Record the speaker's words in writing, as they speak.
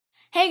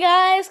Hey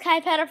guys,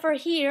 Kaipettifer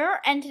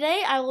here, and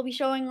today I will be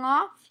showing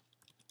off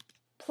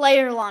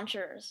player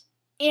launchers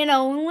in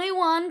only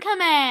one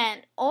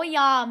command. Oh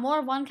yeah,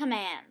 more one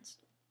commands.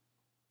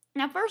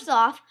 Now first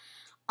off,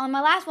 on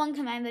my last one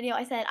command video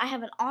I said I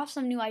have an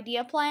awesome new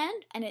idea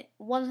planned, and it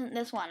wasn't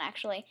this one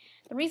actually.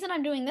 The reason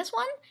I'm doing this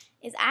one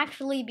is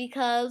actually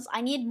because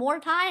I need more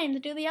time to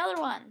do the other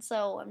one,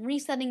 so I'm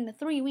resetting the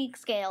 3-week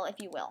scale, if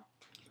you will.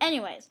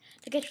 Anyways,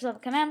 to get yourself a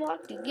command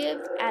block, to give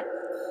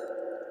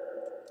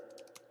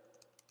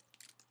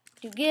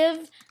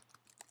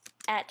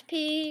at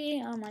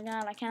P, oh my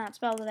god, I cannot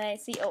spell today,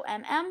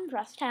 COMM,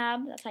 press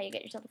tab, that's how you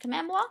get yourself a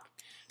command block.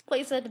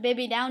 Place that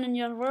baby down in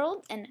your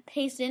world and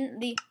paste in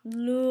the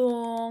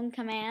long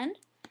command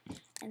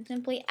and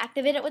simply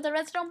activate it with a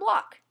redstone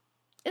block.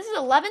 This is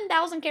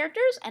 11,000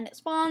 characters and it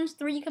spawns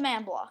 3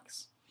 command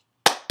blocks.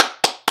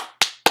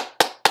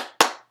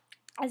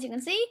 As you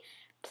can see,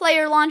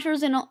 player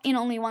launchers in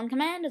only one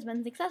command has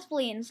been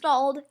successfully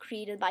installed,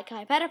 created by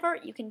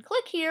Kaipettifer. You can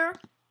click here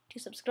to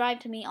subscribe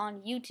to me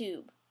on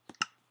YouTube.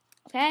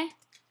 Okay?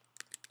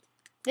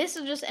 This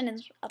is just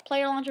a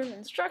player launcher's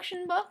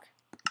instruction book.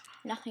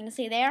 Nothing to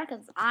see there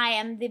because I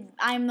am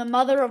the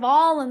mother of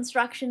all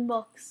instruction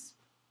books.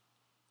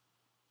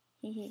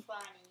 Funny.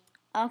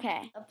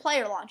 Okay,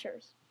 player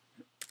launchers.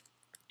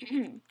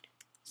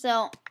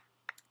 So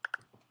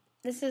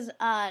this is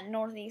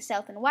northeast,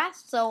 south, and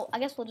west. So I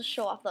guess we'll just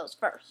show off those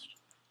first.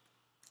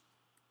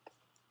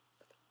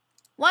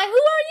 Why, who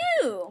are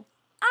you?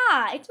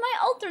 Ah, it's my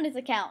alternate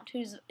account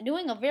who's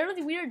doing a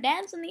very weird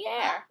dance in the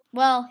air.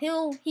 Well,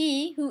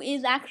 he who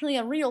is actually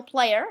a real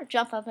player,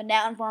 jump up and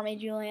down for me,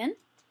 Julian,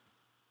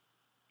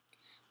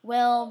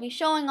 will be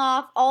showing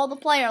off all the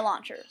player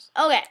launchers.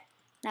 Okay,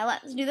 now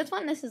let's do this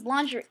one. This is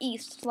launcher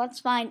east. So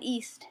let's find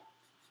east.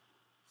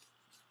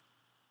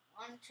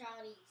 Launch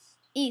out east.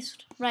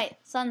 East, right.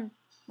 Sun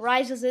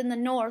rises in the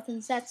north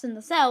and sets in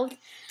the south.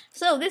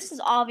 So this is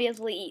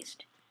obviously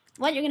east.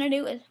 What you're going to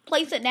do is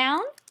place it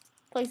down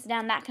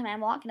that command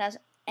block. It has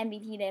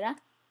MBT data.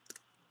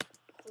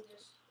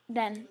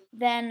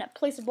 Then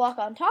place a block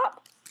on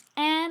top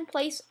and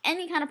place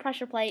any kind of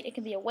pressure plate. It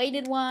can be a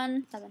weighted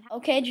one.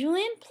 Okay,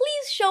 Julian,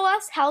 please show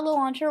us how the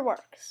launcher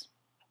works.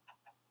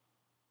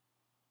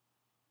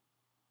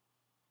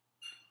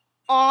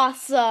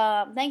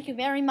 Awesome. Thank you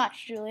very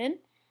much, Julian.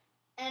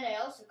 And I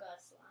also got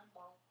a slime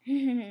ball.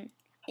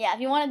 Yeah, if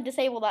you want to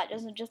disable that,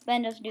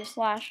 just do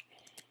slash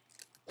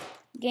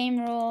game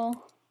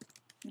rule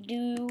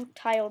do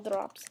tile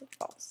drops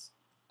false.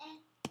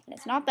 And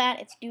it's not that,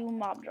 it's do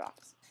mob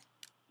drops.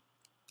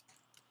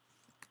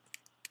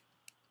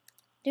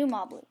 Do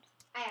mob loot.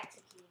 I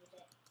executed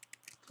it.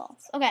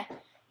 False. Okay.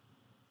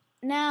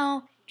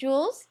 Now,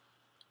 Jules.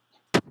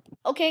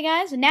 Okay,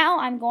 guys, now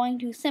I'm going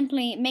to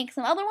simply make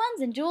some other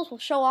ones, and Jules will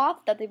show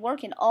off that they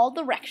work in all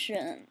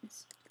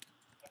directions.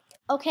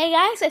 Okay,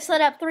 guys, I've set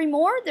up 3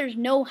 more. There's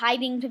no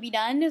hiding to be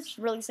done. It's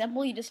really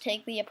simple. You just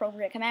take the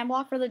appropriate command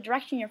block for the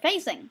direction you're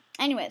facing.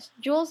 Anyways,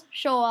 Jules,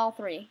 show all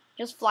 3.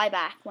 Just fly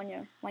back when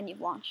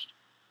you've launched.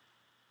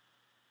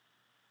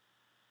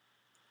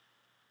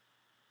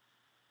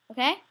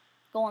 Okay?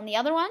 Go on the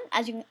other one.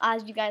 As you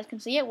guys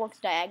can see, it works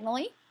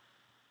diagonally.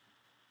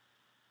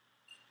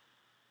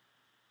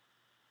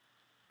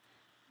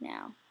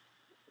 Now,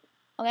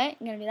 okay,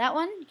 I'm gonna do that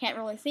one. You can't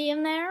really see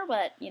him there,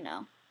 but you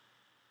know,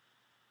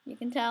 you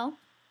can tell.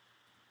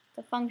 It's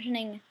a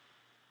functioning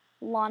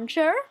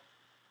launcher.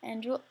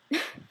 And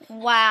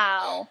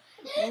wow,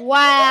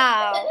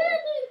 wow,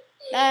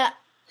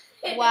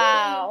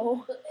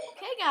 wow.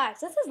 Okay, guys,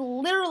 this is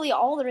literally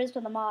all there is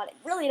to the mod. It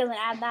really doesn't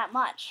add that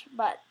much,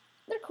 but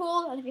they're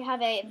cool. And if you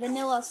have a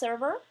vanilla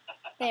server,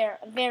 they're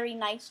very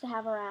nice to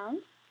have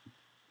around.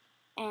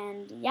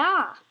 And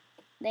yeah.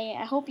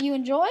 I hope you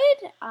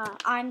enjoyed.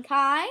 I'm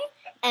Kai.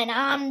 And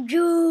I'm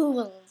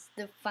Jules,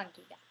 the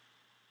funky guy.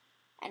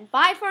 And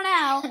bye for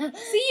now.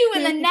 See you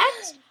in the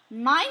next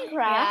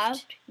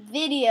Minecraft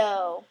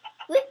video.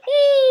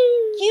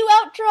 Woohoo! Cue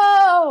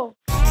outro!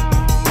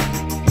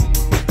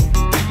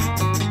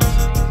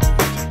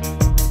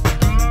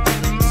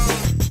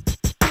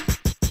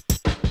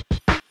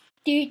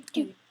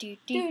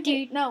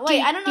 No,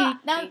 wait, I don't know.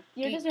 No,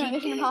 you're just doing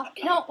Mission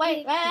Impossible. No,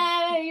 wait,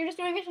 you're just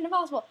doing Mission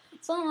Impossible.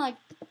 Something like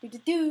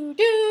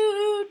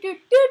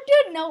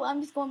No,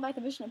 I'm just going back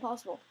to Mission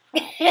Impossible.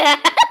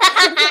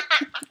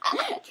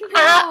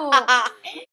 No.